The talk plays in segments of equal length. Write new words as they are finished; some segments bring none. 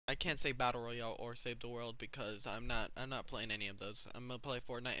I can't say Battle Royale or Save the World because I'm not playing any of those. I'm gonna play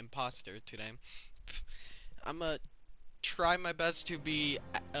Fortnite Imposter today. I'm gonna try my best to be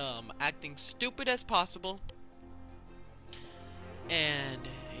acting stupid as possible. And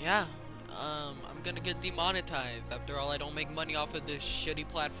yeah, I'm gonna get demonetized. After all, I don't make money off of this shitty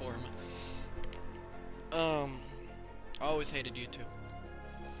platform. Um, I always hated YouTube.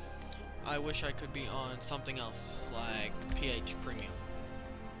 I wish I could be on something else like PH Premium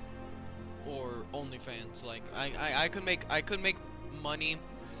or OnlyFans. Like I could make money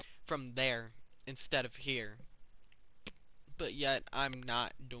from there instead of here. But yet I'm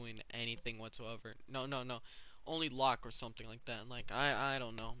not doing anything whatsoever. No, no, no. Only Lock or something like that. Like I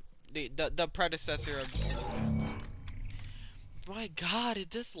don't know. The predecessor of OnlyFans. My God, is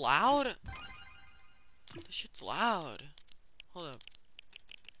this loud? This shit's loud. Hold up.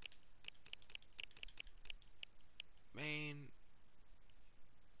 Main.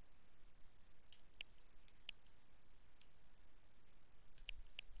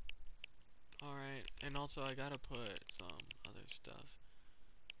 Alright, and also I gotta put some other stuff.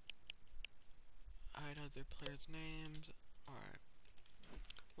 Hide other players' names. Alright.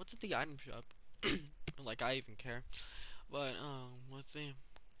 What's at the item shop? Like I even care. But let's see.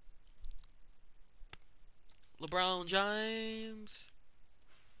 LeBron James.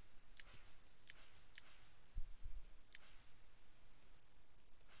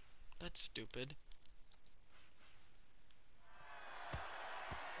 That's stupid.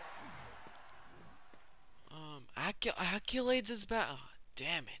 Accolades is bad. Oh,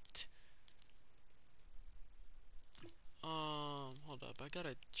 damn it. Hold up. I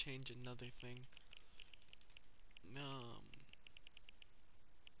gotta change another thing. Um,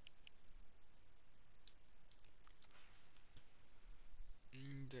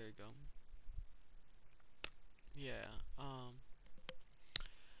 there you go. Yeah.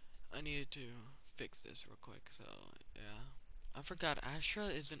 I needed to fix this real quick. So yeah. I forgot Astra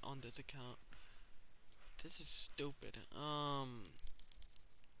isn't on this account. This is stupid.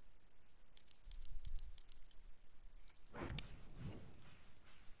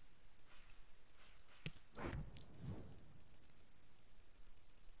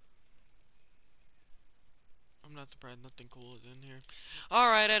 I'm not surprised nothing cool is in here.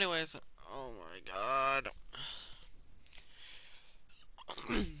 Alright, anyways. Oh my God.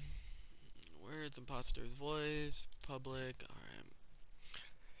 Where is imposter's voice? Public. Alright.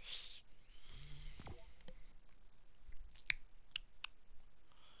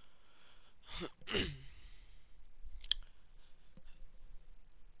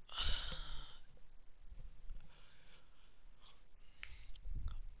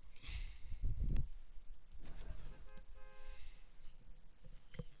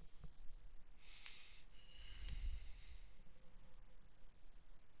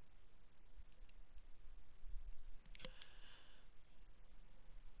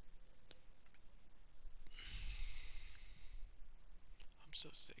 I'm so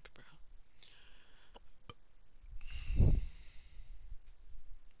sick, bro.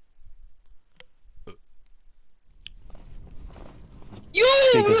 Yo,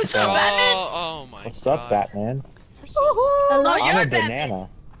 Speaking what's up, of, Batman? Oh my what's up, God. Batman? You're so Oh, I'm you're a Batman. banana.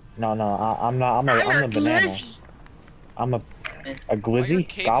 No, no, I'm not. I'm I'm a a banana. glizzy. I'm a Why your glizzy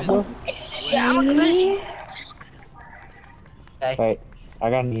cape gobbler. is Yeah, I'm a glitched? glizzy. Okay. Wait, I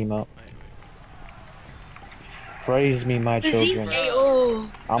got an emote. Wait. Praise me, my Glizzy? children. Bruh,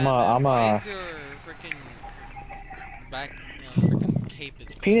 Ayo. Batman, I'm why a. is your freaking back, freaking cape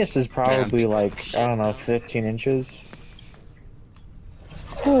is Penis glitched? is You can't probably speak words of like, I shit don't know, now. 15 inches.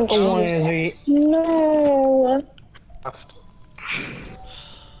 Oh, No? Glizzy. no.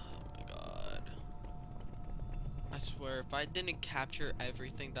 Oh my God. I swear, if I didn't capture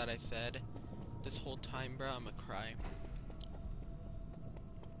everything that I said this whole time, bro, I'ma cry.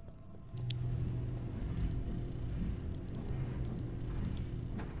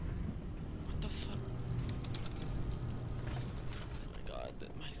 What the fuck? Oh my God,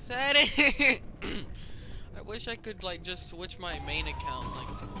 my setting! I wish I could, like, just switch my main account,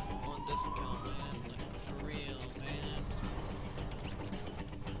 like, on this account, man. Like, for real, man.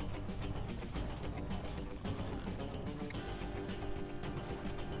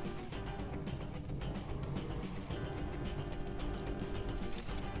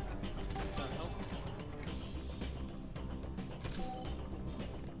 What the hell?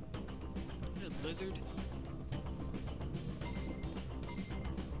 What a lizard?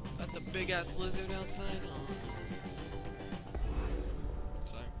 That the big ass lizard outside? Oh.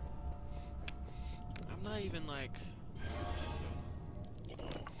 Sorry. I'm not even like.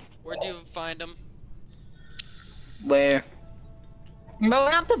 Where'd you find him? Where? Bro,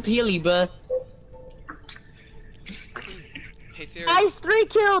 not the peely, bro. Hey Siri. Guys, 3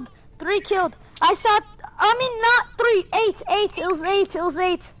 killed. 3 killed. I saw. I mean, not 3. 8. 8. It was 8. It was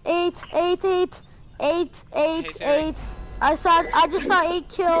 8. 8. 8. 8. 8. 8. Siri. 8. I just saw 8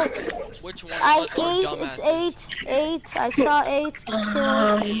 kill. Which one of us are 8. dumbasses? It's 8. 8. I saw 8 kill.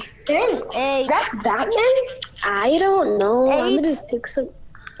 Then 8. that's Batman? I don't know. I'm Eight. gonna just pick some.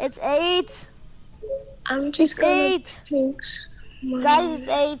 It's 8. I'm just It's gonna 8. pick some. Guys, it's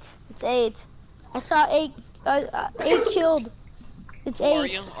 8. It's 8. I saw 8. 8 killed. It's Who are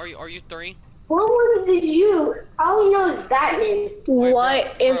 8. you? Are you 3? What was it you? All we know is Batman. Wait, What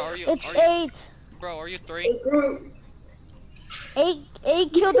bro, if bro, are you, It's are you, 8. bro, are you 3?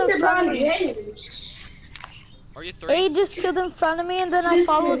 8 killed in front of me. Are you 3? 8 just killed in front of me, and then I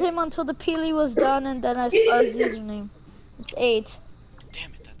followed him until the peely was done, and then I saw his username. It's 8.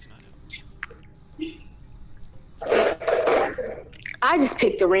 Damn it, that's not it. It's 8. I just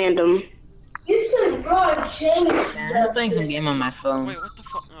picked a random. You should bro change. Man, I'm playing some game on my phone. Wait, what the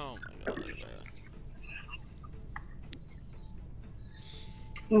fuck? Oh my god,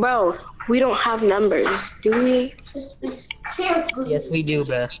 bro. Bro, we don't have numbers, do we? Yes, we do,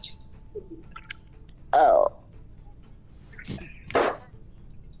 bro. Oh.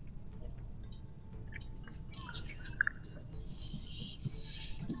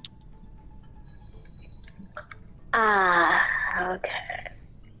 Okay.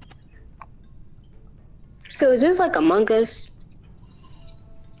 So is this like Among Us?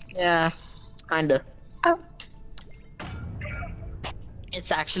 Yeah, kinda. Oh.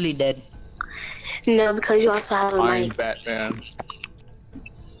 It's actually dead. No, because you also have a I'm mic. Batman.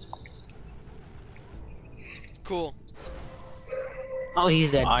 Cool, Oh,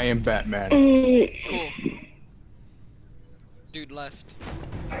 he's dead. I am Batman. cool. Dude left.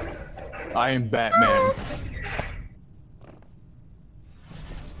 I am Batman.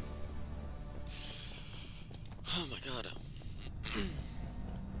 Oh my god. I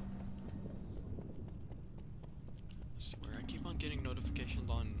swear, I keep on getting notifications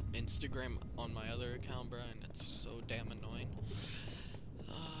on Instagram on my other account, bro, and it's so damn annoying.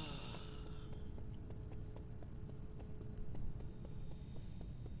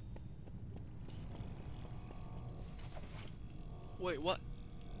 Wait, what?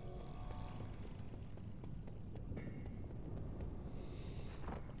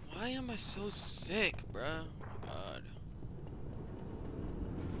 Why am I so sick, bruh? Oh my god.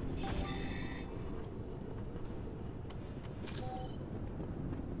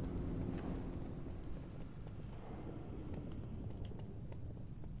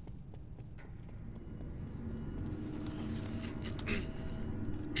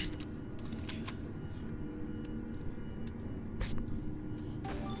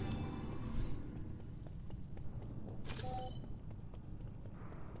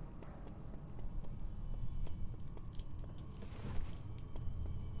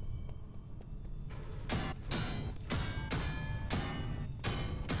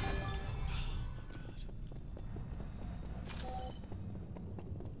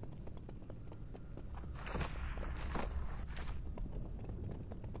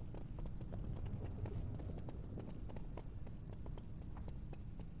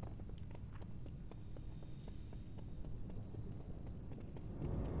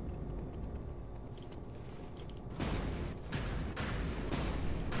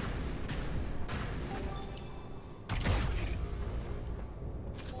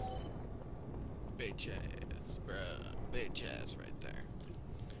 Bitch ass, bruh. Bitch ass right there.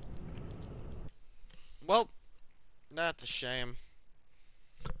 Well, that's a shame.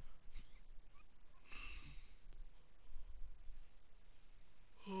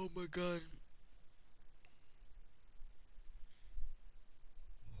 Oh my god.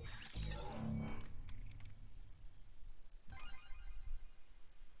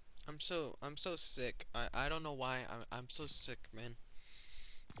 I'm so sick. I don't know why. I'm so sick, man.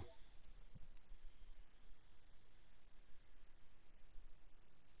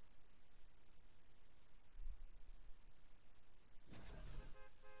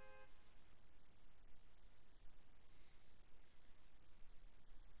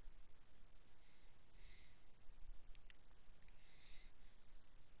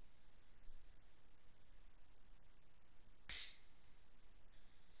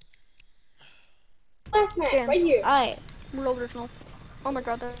 Batman, right here. Alright. Real original. Oh my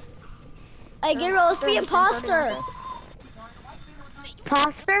god, that. Hey, Gabriel, it's the imposter.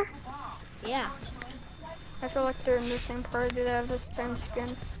 Imposter? Yeah. I feel like they're in the same party. They have the same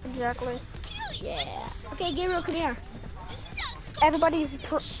skin. Exactly. Yeah. Okay, Gabriel, come here.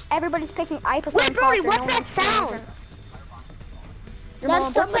 Everybody's picking Ipa for Wait, Brody, imposter. what's that sound? Your mom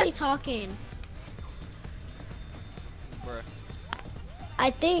That's somebody talking. Bruh. I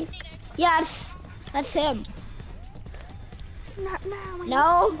think. Yes, that's him. Not now.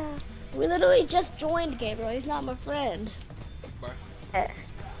 No, we literally just joined Gabriel. He's not my friend. Bruh.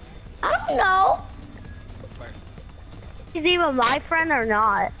 I don't know. Bruh. He's even my friend or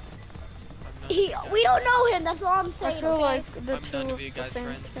not? I'm not We you guys' don't know friends. him. That's all I'm I saying. feel okay? like the I'm two none of of you the guys' same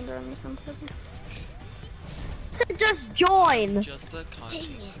friends. skin are in the same person. Just join. Just a content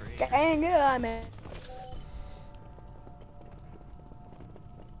creator. Dang it, I'm in.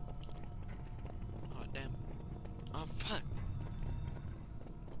 Oh damn. Oh fuck.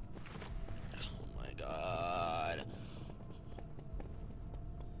 Oh my god.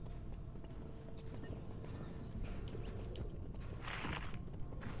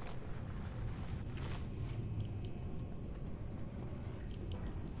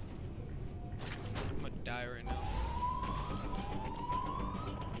 I'm gonna die right now.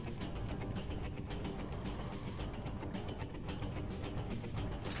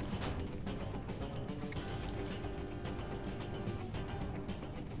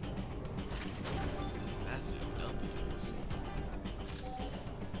 Massive W's.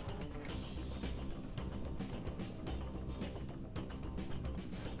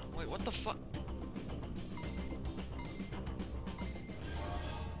 Wait, what the fuck?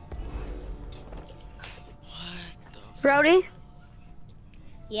 What the Brody,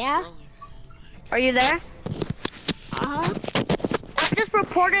 Yeah. Really? are you there? Uh huh. I just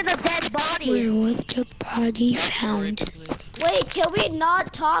reported a dead body. was the body Stop narrating, please. Wait, can we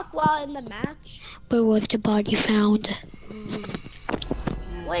not talk while in the match? Where was the body found?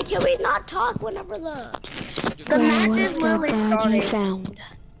 Wait, can we not talk whenever the? The match is literally starting. found?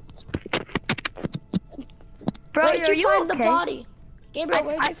 Brody, Where'd are you you find the okay? body? Gabriel,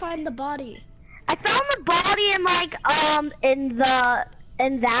 where'd I- you find the body? I found the body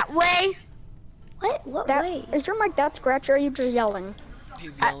in that way. What? What That way? is your mic that scratch or are you just yelling?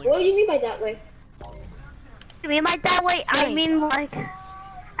 He's yelling. What do you mean by that way? You mean like that way? I Right. mean like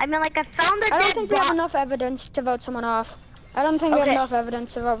I found a I don't dead think we have body. enough evidence to vote someone off. I don't think we have Okay. enough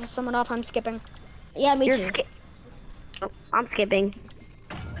evidence to vote someone off. I'm skipping. Yeah, me You're too. Oh, I'm skipping.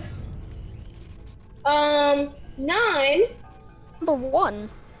 9. Number 1.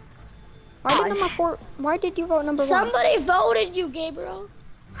 Why did Gosh. number 4? Why did you vote number 1? Somebody voted you, Gabriel.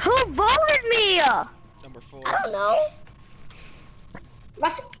 Who voted me? Number 4. I don't know.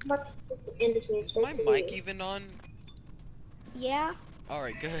 What's in this Is my mic even on? Yeah.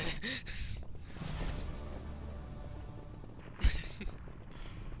 Alright, good.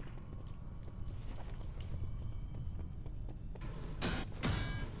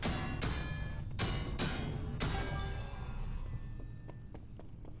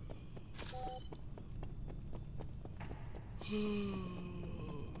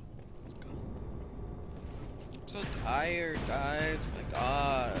 I'm so tired, guys. My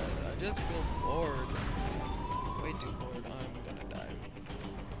god. I just feel bored. Way too bored. I'm gonna die.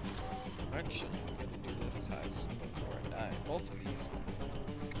 Actually, I'm gonna do this task before I die. Both of these.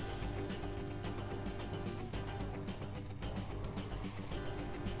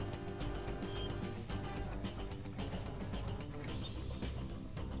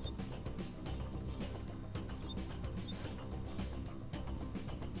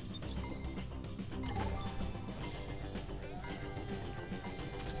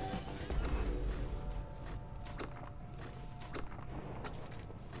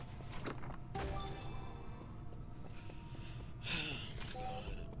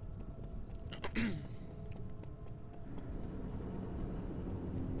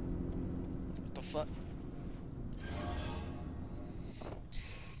 What the fuck?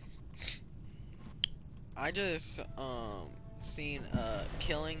 I just seen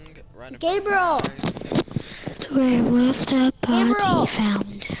killing right in front of my Gabriel! eyes. Where was the body Gabriel!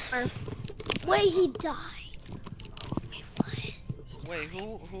 found? Wait, he died. Wait, what? Wait,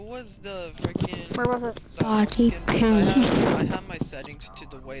 who was the freaking Where was it? Body I have my settings to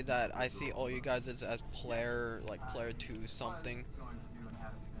the way that I see all you guys as player, like player 2 something.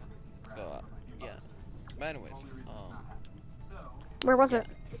 So yeah. But anyways, Where was it?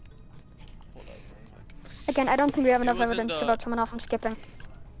 hold up real quick. Again, I don't think we have enough was in evidence to the- vote someone off. I'm skipping.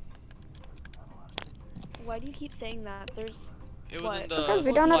 Why do you keep saying that? There's It was What? in the Because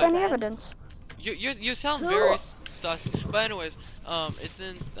we don't have supply- any evidence. You sound Who? very sus. But anyways, it's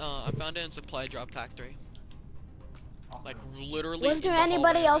in I found it in supply drop factory. Like literally. Was in there the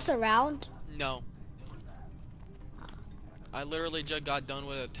anybody hallway. else around? No. I literally just got done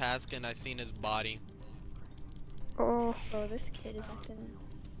with a task and I seen his body. Oh, oh, this kid is acting.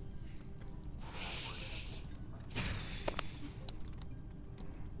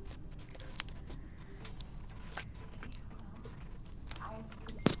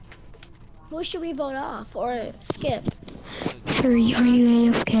 Who should we vote off or skip? Three, are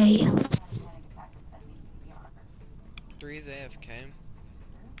you AFK? 3's AFK.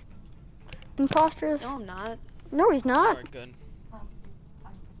 Imposters. No, I'm not. No, he's not. Alright, good.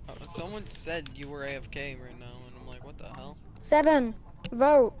 Someone said you were AFK right now, and I'm like, what the hell? 7.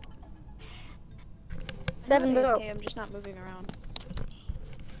 Vote. 7 vote. Okay, I'm just not moving around.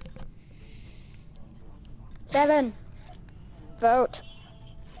 7. Vote.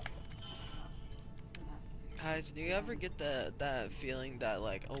 Guys, do you ever get that feeling that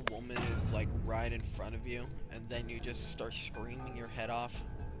like a woman is like right in front of you, and then you just start screaming your head off?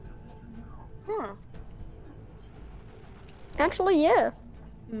 Huh. Actually, yeah.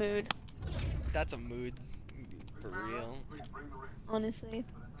 Mood, That's a mood. For real. honestly.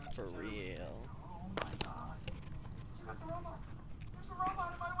 For real.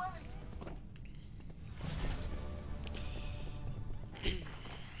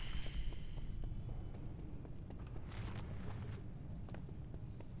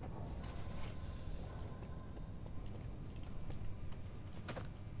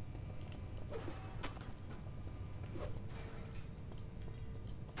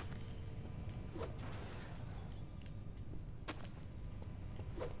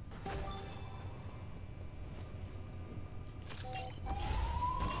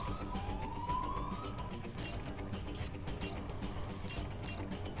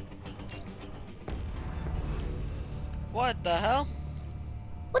 What the hell?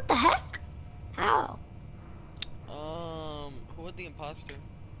 What the heck? How? Who was the imposter?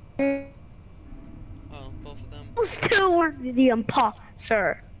 Mm. Oh, both of them. Still work the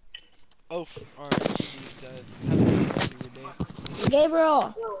imposter. Oh, alright, GG's guys. Have a good rest of your day.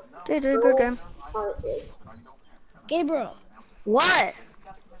 Gabriel. Dude, good game. Gabriel. What?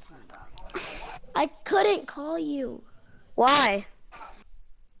 I couldn't call you. Why?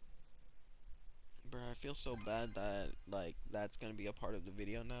 Bruh, I feel so bad that, like, that's gonna be a part of the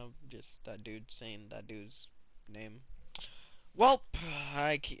video now. Just that dude saying that dude's name. Well,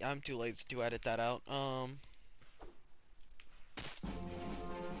 I'm too lazy to edit that out.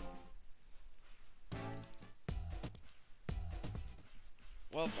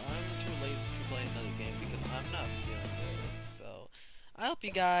 Well, I'm too lazy to play another game because I'm not feeling good. So, I hope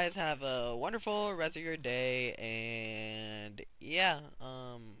you guys have a wonderful rest of your day, and yeah,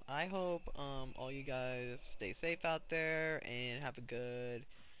 I hope all you guys stay safe out there and have a good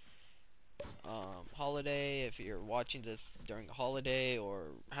holiday if you're watching this during a holiday, or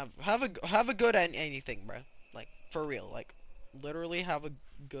have a good anything, bro. Like for real, like literally have a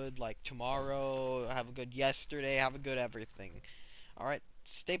good like tomorrow, have a good yesterday, have a good everything. All right,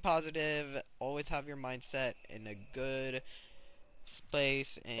 stay positive, always have your mindset in a good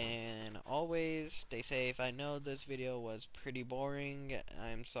space, and always stay safe. I know this video was pretty boring.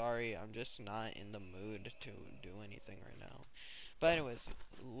 I'm sorry, I'm just not in the mood to do anything right now. But anyways,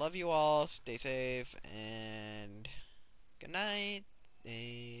 love you all, stay safe, and good night,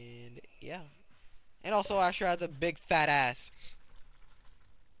 and yeah. And also Asher has a big fat ass.